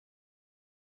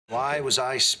Why was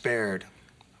I spared?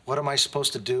 What am I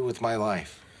supposed to do with my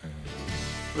life?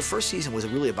 The first season was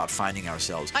really about finding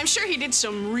ourselves. I'm sure he did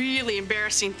some really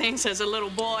embarrassing things as a little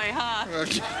boy, huh?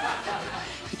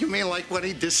 You mean like when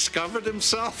he discovered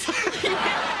himself?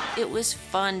 It was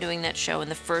fun doing that show, and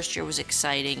the first year was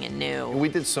exciting and new. We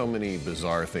did so many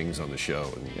bizarre things on the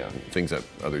show, and things that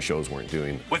other shows weren't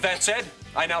doing. With that said,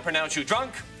 I now pronounce you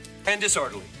drunk and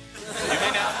disorderly. You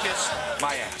may now kiss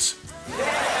my ass.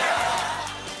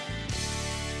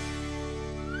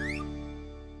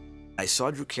 I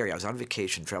saw Drew Carey. I was on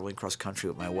vacation, traveling cross country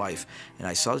with my wife, and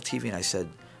I saw the TV and I said,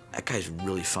 that guy's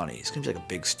really funny. He's gonna be like a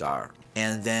big star.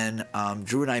 And then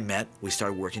Drew and I met. We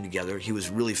started working together. He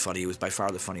was really funny. He was by far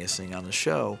the funniest thing on the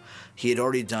show. He had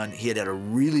had a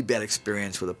really bad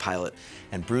experience with a pilot.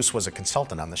 And Bruce was a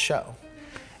consultant on the show.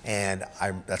 And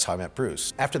that's how I met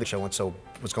Bruce. After the show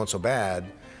was going so bad,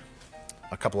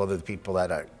 a couple other people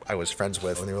that I was friends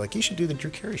with, and they were like, you should do the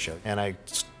Drew Carey show. And I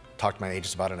talked to my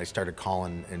agents about it, and I started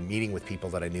calling and meeting with people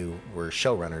that I knew were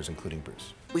showrunners, including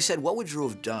Bruce. We said, what would Drew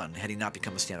have done had he not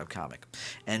become a stand-up comic?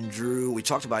 And Drew, we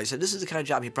talked about it, he said, this is the kind of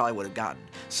job he probably would have gotten.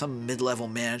 Some mid-level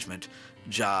management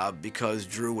job, because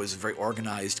Drew was a very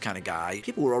organized kind of guy.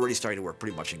 People were already starting to work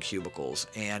pretty much in cubicles,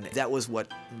 and that was the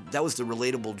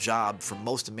relatable job for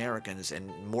most Americans, and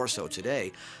more so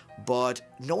today. But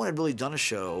no one had really done a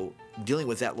show dealing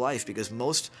with that life, because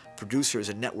most producers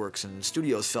and networks and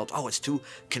studios felt, oh, it's too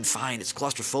confined, it's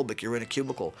claustrophobic, you're in a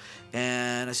cubicle.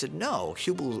 And I said, no,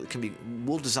 cubicle can be,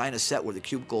 we'll design a set where the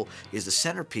cubicle is the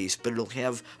centerpiece, but it'll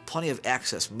have plenty of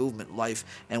access, movement, life,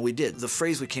 and we did. The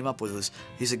phrase we came up with was,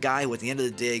 he's a guy who at the end of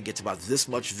the day gets about this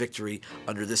much victory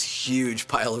under this huge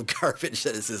pile of garbage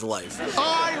that is his life.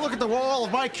 I look at the wall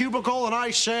of my cubicle and I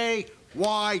say,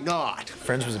 why not?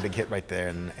 Friends was a big hit right there,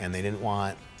 and they didn't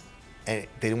want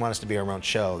us to be our own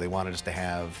show. They wanted us to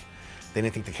have, they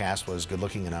didn't think the cast was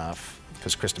good-looking enough,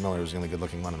 because Krista Miller was the only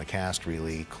good-looking one in the cast,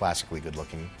 really classically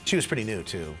good-looking. She was pretty new,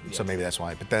 too, so maybe that's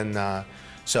why. But then,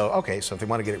 so if they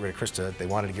wanted to get rid of Krista, they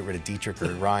wanted to get rid of Dietrich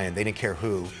or Ryan. They didn't care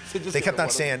who. They kept on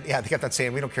saying, they kept on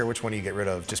saying, we don't care which one you get rid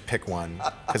of, just pick one,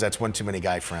 because that's one too many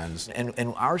guy friends.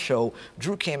 And our show,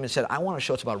 Drew came and said, I want a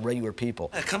show that's about regular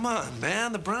people. Hey, come on,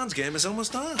 man, the Browns game is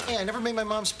almost on. Hey, I never made my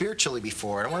mom's beer chili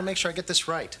before. I want to make sure I get this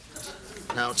right.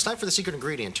 Now, it's time for the secret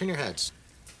ingredient. Turn your heads.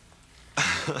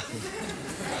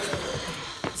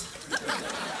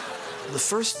 The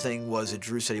first thing was that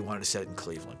Drew said he wanted to set it in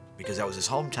Cleveland, because that was his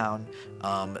hometown,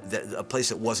 a place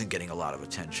that wasn't getting a lot of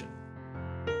attention.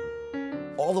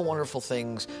 All the wonderful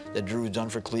things that Drew's done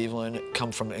for Cleveland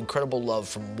come from incredible love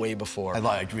from way before.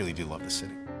 I really do love the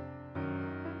city.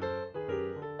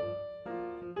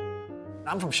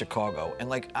 I'm from Chicago,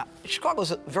 and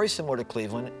Chicago's very similar to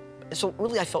Cleveland. So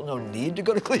really, I felt no need to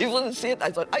go to Cleveland and see it.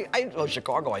 I thought, I know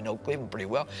Chicago, I know Cleveland pretty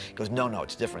well. He goes, no,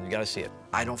 it's different, you gotta see it.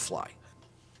 I don't fly.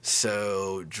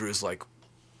 So Drew's like,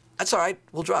 that's all right,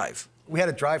 we'll drive. We had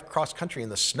to drive cross-country in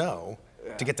the snow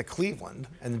to get to Cleveland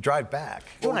and drive back.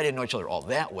 Drew and I didn't know each other all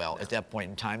that well at that point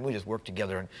in time. We just worked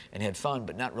together and had fun,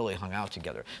 but not really hung out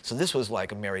together. So this was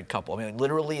like a married couple. I mean,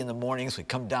 literally in the mornings, we'd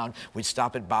come down, we'd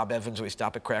stop at Bob Evans, we'd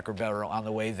stop at Cracker Barrel on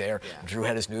the way there. Yeah. Drew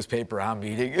had his newspaper, I'm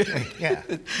eating. Yeah,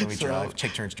 we drive,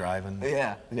 take turns driving.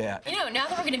 Yeah. You know, now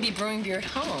that we're going to be brewing beer at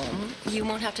home, you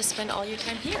won't have to spend all your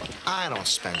time here. I don't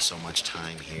spend so much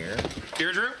time here.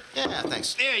 Here, Drew? Yeah,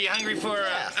 thanks. Yeah, you hungry for,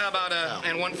 how about,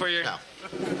 and one for your... No.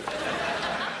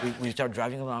 We started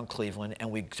driving around Cleveland, and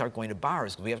we start going to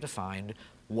bars, because we have to find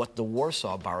what the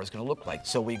Warsaw bar is going to look like.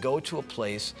 So we go to a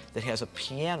place that has a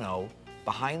piano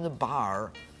behind the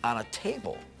bar on a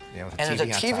table. Yeah, with a and TV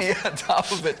there's a TV on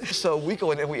top of it. So we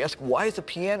go in and we ask, why is the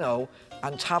piano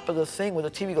on top of the thing with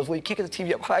the TV? He goes, well, you can't get the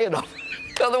TV up high enough.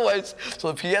 Otherwise,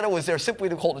 so the piano was there simply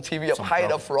to hold the TV up high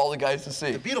enough for all the guys to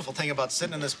see. The beautiful thing about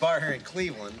sitting in this bar here in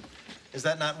Cleveland is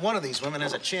that not one of these women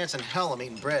has a chance in hell of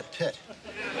meeting Brad Pitt.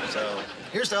 So,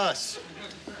 here's to us.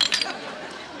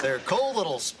 They're cold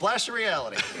little splash of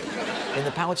reality. In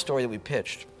the pilot story that we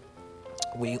pitched,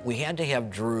 we had to have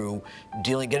Drew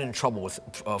get in trouble with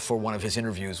for one of his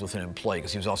interviews with an employee,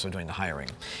 because he was also doing the hiring.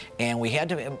 And we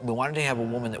wanted to have a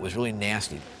woman that was really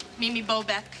nasty. Mimi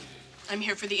Bobeck. I'm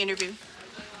here for the interview.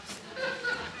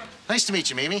 Nice to meet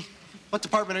you, Mimi. What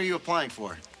department are you applying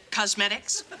for?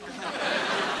 Cosmetics.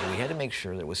 We had to make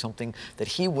sure that it was something that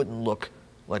he wouldn't look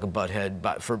like a butthead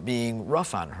but for being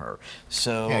rough on her.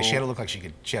 So yeah, she had to look like she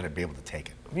had to be able to take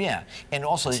it. Yeah, and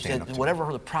also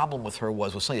whatever the problem with her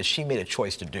was something that she made a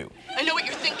choice to do. I know what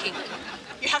you're thinking.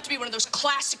 You have to be one of those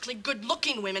classically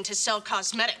good-looking women to sell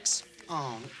cosmetics.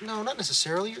 Oh, no, not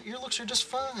necessarily. Your looks are just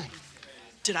fine.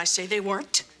 Did I say they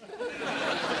weren't?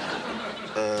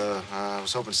 I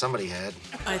was hoping somebody had.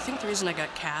 I think the reason I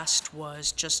got cast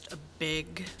was just a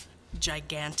big,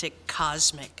 gigantic,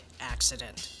 cosmic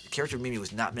accident. The character of Mimi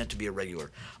was not meant to be a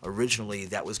regular. Originally,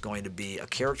 that was going to be a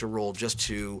character role just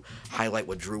to highlight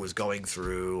what Drew was going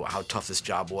through, how tough this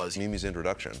job was. Mimi's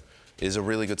introduction is a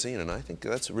really good scene, and I think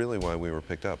that's really why we were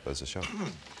picked up as a show.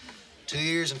 2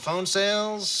 years in phone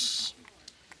sales,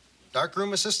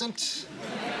 darkroom assistant,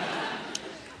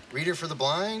 reader for the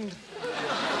blind.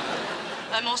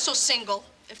 I'm also single,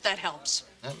 if that helps.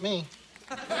 Not me.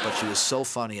 But she was so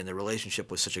funny, and the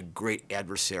relationship was such a great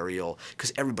adversarial,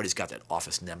 because everybody's got that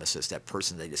office nemesis, that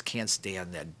person they just can't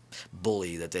stand, that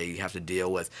bully that they have to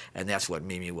deal with, and that's what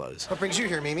Mimi was. What brings you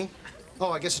here, Mimi?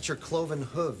 Oh, I guess it's your cloven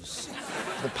hooves.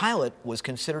 The pilot was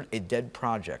considered a dead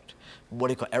project. What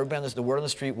do you call it? Everybody on the word on the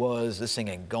street was, this thing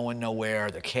ain't going nowhere,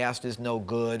 the cast is no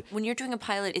good. When you're doing a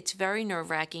pilot, it's very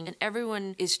nerve-wracking, and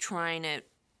everyone is trying to,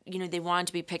 you know, they want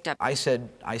to be picked up. I said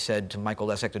to Michael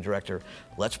Lessek, the director,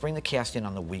 let's bring the cast in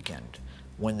on the weekend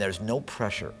when there's no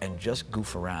pressure and just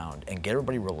goof around and get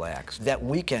everybody relaxed. That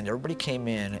weekend, everybody came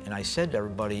in, and I said to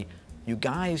everybody, you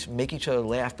guys make each other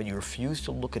laugh, but you refuse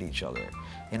to look at each other.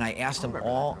 And I asked them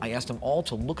all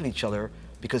to look at each other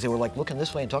because they were like looking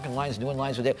this way and talking lines, doing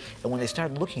lines with that. And when they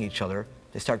started looking at each other,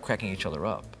 they started cracking each other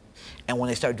up. And when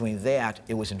they started doing that,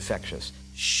 it was infectious.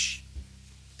 Shh.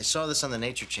 I saw this on the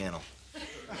Nature Channel.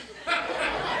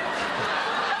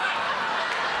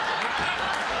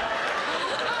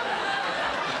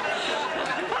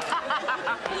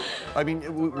 I mean,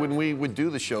 when we would do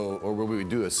the show, or when we would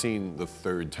do a scene the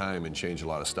third time and change a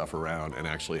lot of stuff around and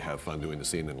actually have fun doing the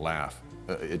scene and laugh,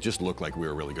 it just looked like we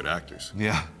were really good actors.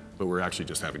 Yeah. But we're actually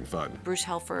just having fun. Bruce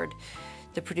Helford,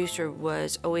 the producer,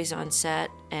 was always on set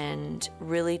and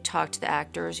really talked to the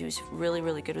actors. He was really,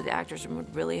 really good with the actors and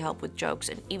would really help with jokes.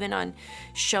 And even on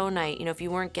show night, you know, if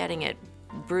you weren't getting it,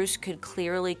 Bruce could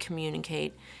clearly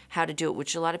communicate how to do it,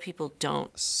 which a lot of people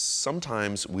don't.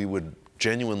 Sometimes we would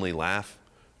genuinely laugh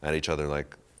at each other,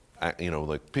 like, you know,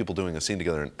 like people doing a scene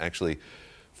together and actually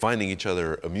finding each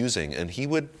other amusing, and he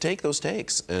would take those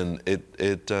takes, and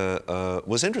it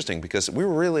was interesting because we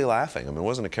were really laughing. I mean, it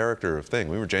wasn't a character thing.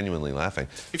 We were genuinely laughing.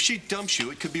 If she dumps you,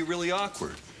 it could be really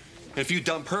awkward. And if you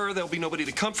dump her, there'll be nobody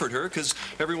to comfort her because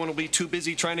everyone will be too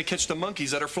busy trying to catch the monkeys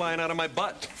that are flying out of my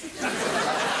butt.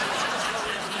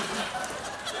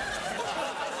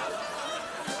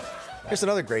 Here's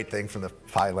another great thing from the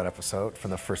pilot episode,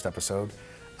 from the first episode.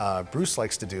 Bruce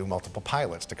likes to do multiple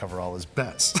pilots to cover all his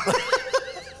bets.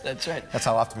 That's right. That's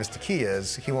how optimistic he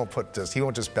is. He won't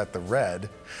just bet the red.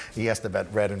 He has to bet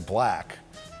red and black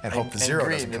and hope the zero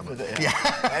doesn't come.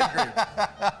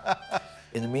 Yeah.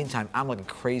 In the meantime, I'm like a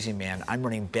crazy man. I'm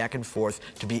running back and forth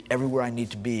to be everywhere I need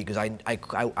to be because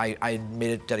I made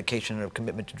a dedication and a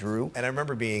commitment to Drew. And I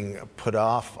remember being put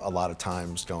off a lot of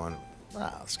times going,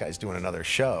 wow, this guy's doing another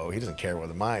show. He doesn't care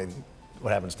what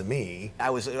happens to me.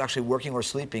 I was actually working or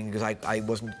sleeping because I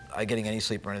wasn't getting any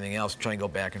sleep or anything else, trying to go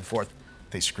back and forth.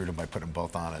 They screwed him by putting them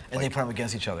both on it. And they put them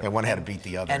against each other. And one had to beat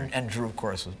the other. And Drew, of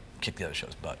course, kicked the other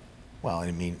show's butt. Well,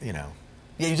 I mean, you know.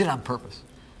 Yeah, you did it on purpose.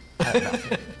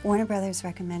 Warner Brothers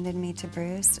recommended me to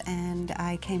Bruce, and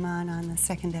I came on the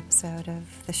second episode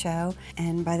of the show.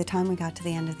 And by the time we got to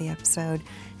the end of the episode,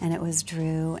 and it was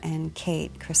Drew and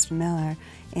Kate, Kristen Miller,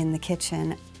 in the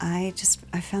kitchen, I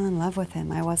fell in love with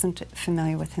him. I wasn't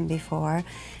familiar with him before,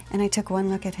 and I took one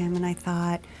look at him and I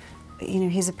thought, you know,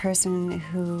 he's a person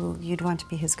who you'd want to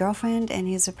be his girlfriend, and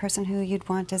he's a person who you'd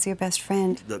want as your best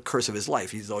friend. The curse of his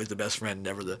life, he's always the best friend,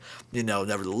 never the, you know,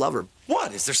 never the lover.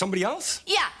 What? Is there somebody else?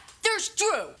 Yeah, there's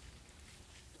Drew.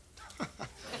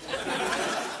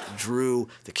 Drew,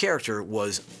 the character,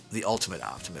 was the ultimate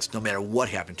optimist. No matter what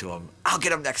happened to him, I'll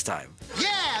get him next time.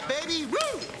 Yeah, baby!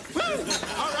 Woo! Woo!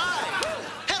 All right!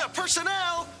 Head of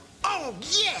personnel! Oh,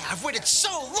 yeah! I've waited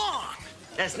so long!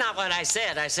 That's not what I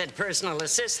said. I said personal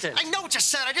assistant. I know what you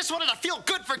said. I just wanted to feel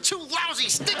good for two lousy,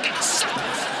 stinking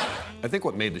suckers! I think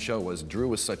what made the show was Drew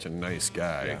was such a nice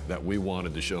guy that we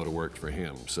wanted the show to work for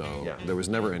him. So there was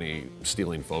never any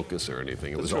stealing focus or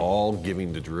anything. It was all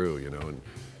giving to Drew, you know. And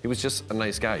he was just a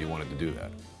nice guy. He wanted to do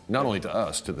that. Not only to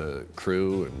us, to the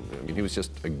crew. And I mean, he was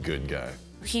just a good guy.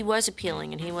 He was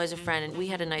appealing, and he was a friend, and we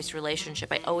had a nice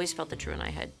relationship. I always felt that Drew and I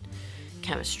had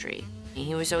chemistry.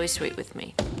 He was always sweet with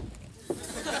me.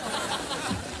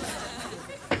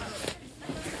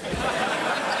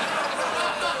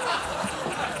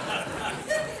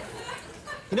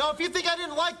 You know, if you think I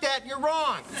didn't like that, you're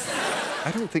wrong.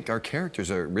 I don't think our characters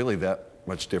are really that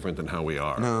much different than how we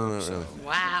are. No.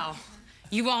 Wow.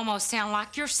 You almost sound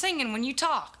like you're singing when you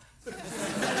talk.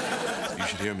 You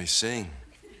should hear me sing.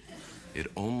 It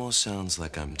almost sounds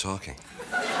like I'm talking.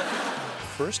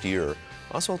 first year,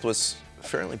 Oswald was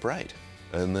fairly bright.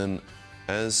 And then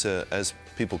as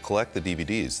people collect the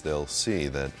DVDs, they'll see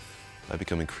that I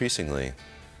become increasingly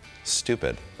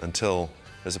stupid until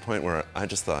there's a point where I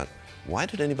just thought, why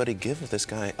did anybody give this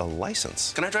guy a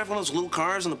license? Can I drive one of those little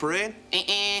cars in the parade?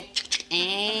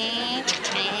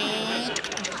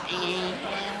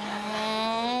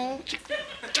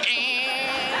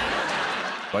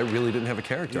 I really didn't have a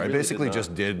character. I basically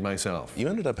just did myself. You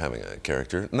ended up having a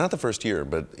character, not the first year,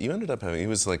 but you ended up having, he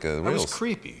was like a real... I was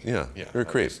creepy. Yeah, you're a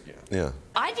creep. Yeah.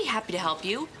 I'd be happy to help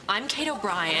you. I'm Kate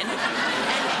O'Brien. And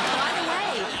by the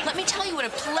way, let me tell you what a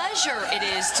pleasure it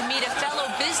is to meet a fellow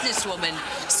businesswoman,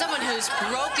 someone who's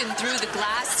broken through the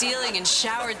glass ceiling and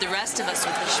showered the rest of us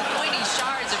with the pointy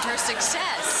shards of her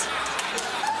success.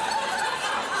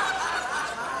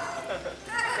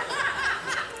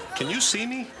 Can you see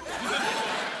me?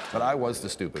 But I was the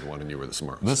stupid one and you were the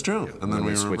smart one. That's true. Yeah. And then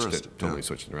we switched reversed. it. Totally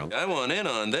switched it around. I want in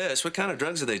on this. What kind of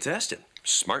drugs are they testing?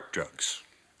 Smart drugs.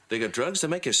 They got drugs to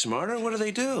make you smarter? What do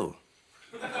they do?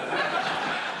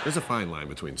 There's a fine line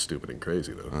between stupid and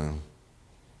crazy, though.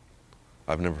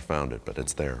 I've never found it, but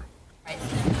it's there. I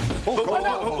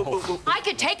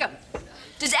could take him.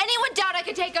 Does anyone doubt I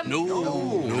could take him? No.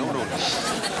 All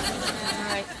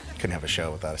right. Couldn't have a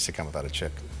show without a sitcom without a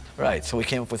chick. Right, so we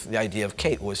came up with the idea of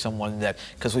Kate was someone that,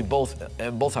 because we both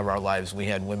of our lives, we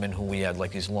had women who we had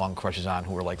like these long crushes on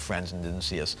who were like friends and didn't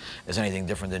see us as anything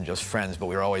different than just friends, but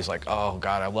we were always like, oh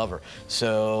God, I love her.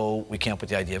 So we came up with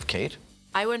the idea of Kate.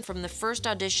 I went from the first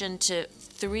audition to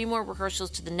 3 more rehearsals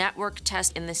to the network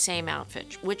test in the same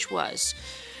outfit, which was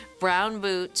brown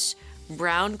boots,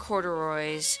 brown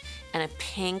corduroys, and a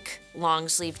pink long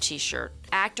sleeve t-shirt.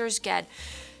 Actors get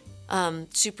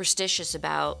superstitious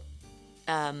about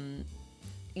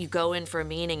you go in for a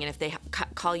meeting and if they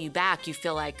call you back, you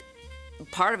feel like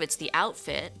part of it's the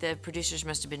outfit. The producers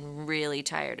must have been really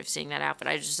tired of seeing that outfit.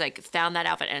 I just like found that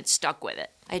outfit and stuck with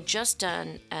it. I had just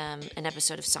done an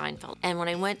episode of Seinfeld, and when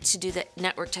I went to do the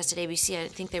network test at ABC, I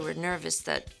think they were nervous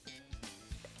that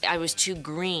I was too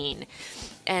green,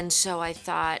 and so I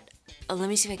thought, oh, let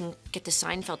me see if I can get the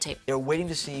Seinfeld tape. They were waiting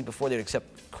to see, before they'd accept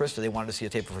Krista, they wanted to see a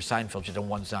tape of her Seinfeld. She'd done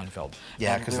one Seinfeld.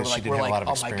 Yeah, because she didn't have a lot of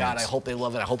experience. Oh my God, I hope they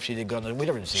love it. I hope she did good on it. We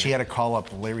never even see it. She had to call up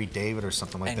Larry David or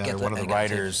something like that, or one of the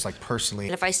writers, like personally.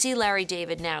 And if I see Larry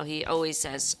David now, he always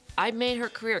says, I made her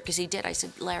career, because he did. I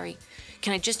said, Larry,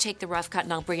 can I just take the rough cut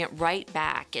and I'll bring it right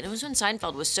back? And it was when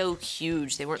Seinfeld was so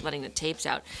huge, they weren't letting the tapes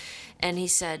out. And he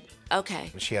said,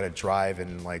 okay. She had to drive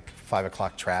in like 5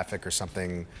 o'clock traffic or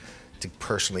something to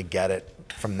personally get it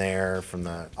from there, from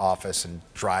the office, and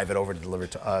drive it over to deliver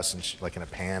it to us, and like in a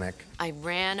panic. I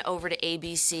ran over to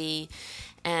ABC,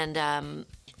 and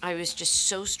I was just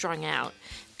so strung out,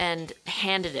 and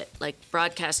handed it, like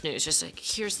broadcast news, just like,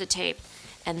 here's the tape.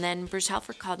 And then Bruce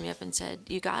Halford called me up and said,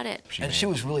 you got it. And she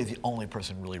was really the only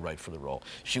person really right for the role.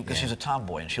 Because she was a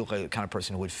tomboy, and she looked like the kind of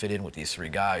person who would fit in with these 3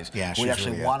 guys. Yeah, who would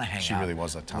actually really, want to hang she out really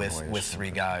was a tomboy with 3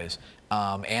 guys,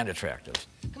 and attractive.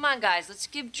 Come on, guys, let's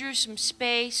give Drew some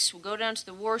space. We'll go down to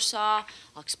the Warsaw.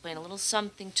 I'll explain a little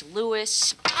something to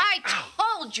Louis. I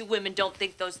told you women don't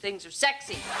think those things are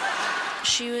sexy.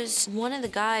 She was one of the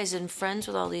guys and friends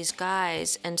with all these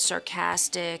guys, and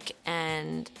sarcastic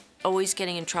and always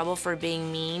getting in trouble for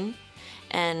being mean,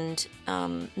 and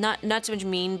not so much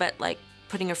mean, but like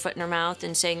putting her foot in her mouth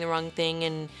and saying the wrong thing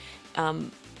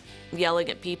and yelling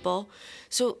at people.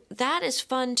 So that is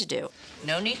fun to do.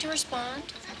 No need to respond.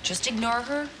 Just ignore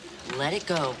her. Let it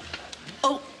go.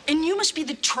 Oh, and you must be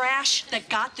the trash that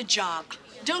got the job.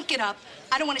 Don't get up.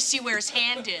 I don't want to see where his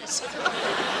hand is.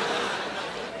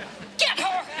 Get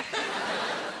her!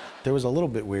 There was a little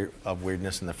bit of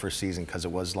weirdness in the first season, because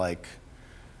it was like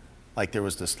there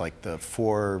was this, like, the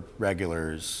 4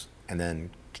 regulars, and then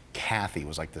Kathy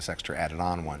was like this extra added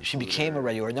on one. She became a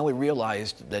regular, and then we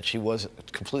realized that she was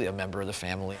completely a member of the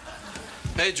family.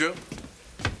 Hey, Drew.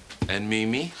 And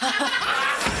Mimi.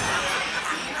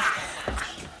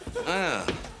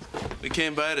 We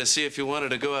came by to see if you wanted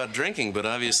to go out drinking, but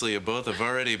obviously you both have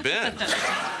already been.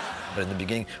 But in the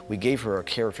beginning, we gave her a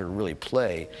character to really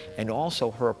play, and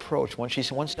also her approach. When she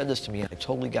once said this to me, and I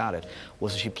totally got it,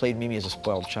 was that she played Mimi as a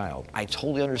spoiled child. I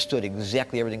totally understood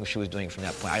exactly everything she was doing from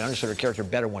that point. I understood her character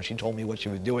better when she told me what she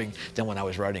was doing than when I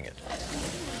was writing it.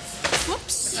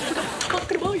 Whoops, I'm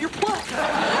talking about your butt.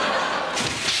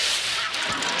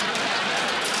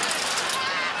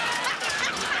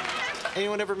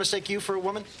 Anyone ever mistake you for a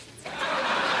woman?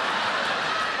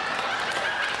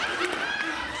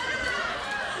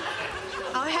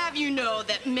 I'll have you know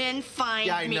that men find me.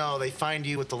 Yeah, I know. They find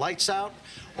you with the lights out,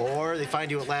 or they find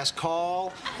you at last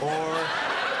call, or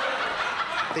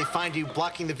they find you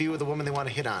blocking the view of the woman they want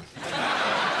to hit on.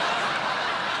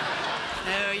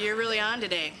 you're really on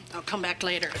today. I'll come back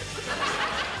later.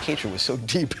 Hatred was so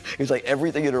deep. It was like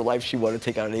everything in her life she wanted to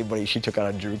take out on anybody, she took out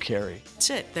on Drew Carey. That's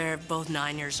it. They're both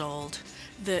 9 years old.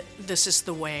 This is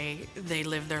the way they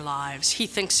live their lives. He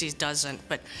thinks he doesn't,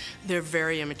 but they're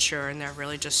very immature and they're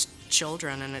really just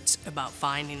children, and it's about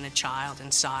finding the child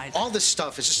inside. All this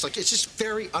stuff is just like, it's just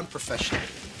very unprofessional.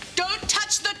 Don't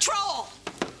touch the troll!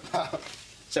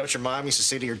 Is that what your mom used to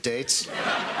say to your dates?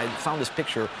 I found this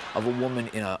picture of a woman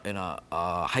in a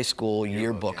high school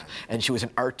yearbook, and she was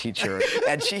an art teacher,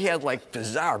 and she had like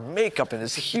bizarre makeup and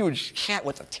this huge hat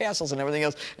with the tassels and everything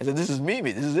else. And said, "This is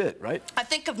Mimi. This is it, right?" I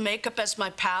think of makeup as my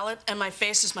palette and my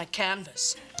face as my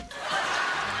canvas.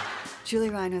 Julie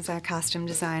Ryan was our costume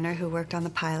designer who worked on the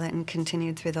pilot and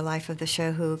continued through the life of the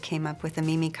show, who came up with the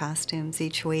Mimi costumes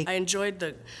each week. I enjoyed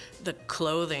the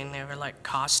clothing. They were like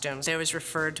costumes. They always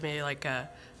referred to me like a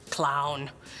clown.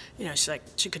 You know,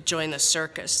 she could join the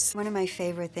circus. One of my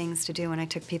favorite things to do when I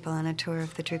took people on a tour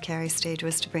of the Drew Carey stage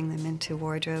was to bring them into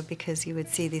wardrobe, because you would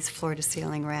see these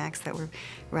floor-to-ceiling racks that were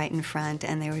right in front,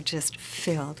 and they were just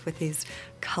filled with these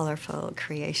colorful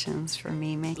creations for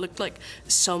Mimi. It looked like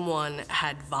someone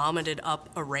had vomited up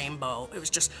a rainbow. It was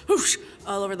just whoosh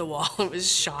all over the wall. It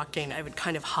was shocking. I would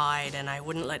kind of hide, and I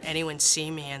wouldn't let anyone see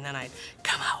me, and then I'd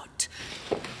come out.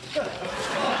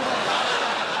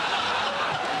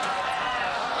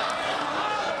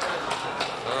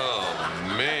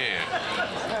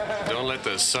 Don't let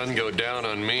the sun go down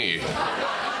on me.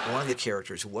 One of the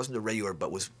characters who wasn't a regular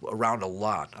but was around a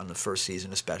lot on the first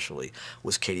season especially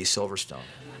was Katie Silverstone.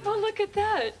 Oh, look at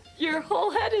that. Your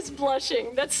whole head is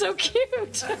blushing. That's so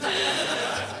cute.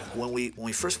 When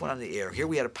we first went on the air, here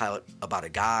we had a pilot about a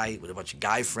guy with a bunch of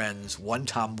guy friends, one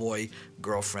tomboy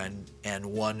girlfriend, and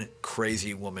one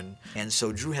crazy woman. And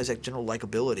so Drew has that general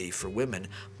likability for women,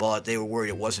 but they were worried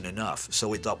it wasn't enough. So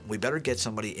we thought we better get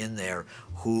somebody in there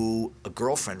who, a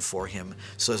girlfriend for him,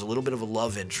 so there's a little bit of a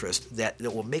love interest that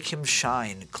will make him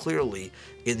shine clearly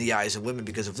in the eyes of women,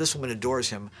 because if this woman adores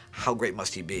him, how great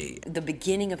must he be? The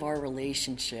beginning of our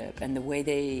relationship and the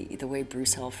way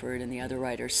Bruce Helford and the other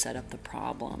writers set up the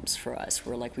problems for us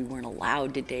were like we weren't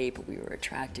allowed to date, but we were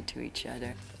attracted to each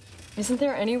other. Isn't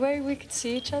there any way we could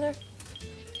see each other?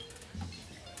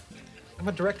 I'm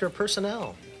a director of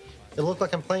personnel. It'll look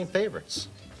like I'm playing favorites.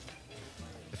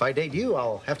 If I date you,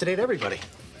 I'll have to date everybody.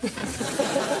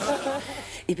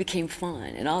 It became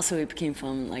fun, and also it became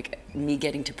fun, like, me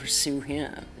getting to pursue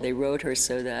him. They wrote her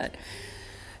so that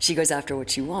she goes after what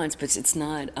she wants, but it's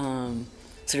not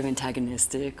sort of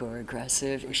antagonistic or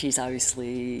aggressive. She's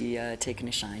obviously taken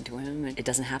a shine to him. It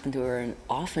doesn't happen to her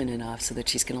often enough so that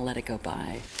she's going to let it go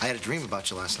by. I had a dream about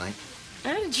you last night. I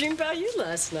had a dream about you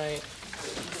last night.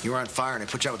 You were on fire and I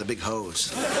put you out with a big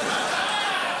hose.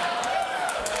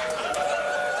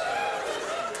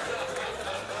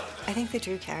 I think the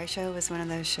Drew Carey show was one of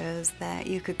those shows that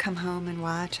you could come home and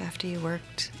watch after you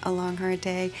worked a long, hard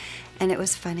day, and it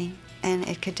was funny, and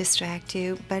it could distract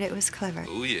you, but it was clever.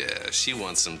 Oh yeah, she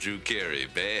wants some Drew Carey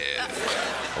bad.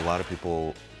 A lot of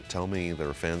people tell me that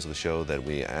are fans of the show that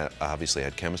we obviously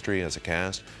had chemistry as a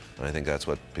cast, and I think that's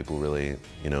what people really,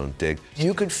 dig.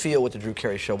 You could feel with the Drew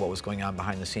Carey show what was going on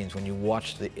behind the scenes when you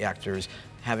watched the actors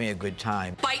having a good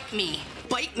time. Bite me,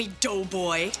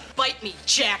 doughboy. Bite me,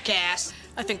 jackass.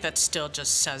 I think that still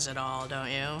just says it all,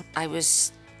 don't you? I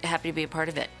was happy to be a part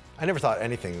of it. I never thought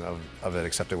anything of it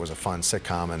except it was a fun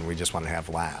sitcom and we just wanted to have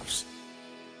laughs.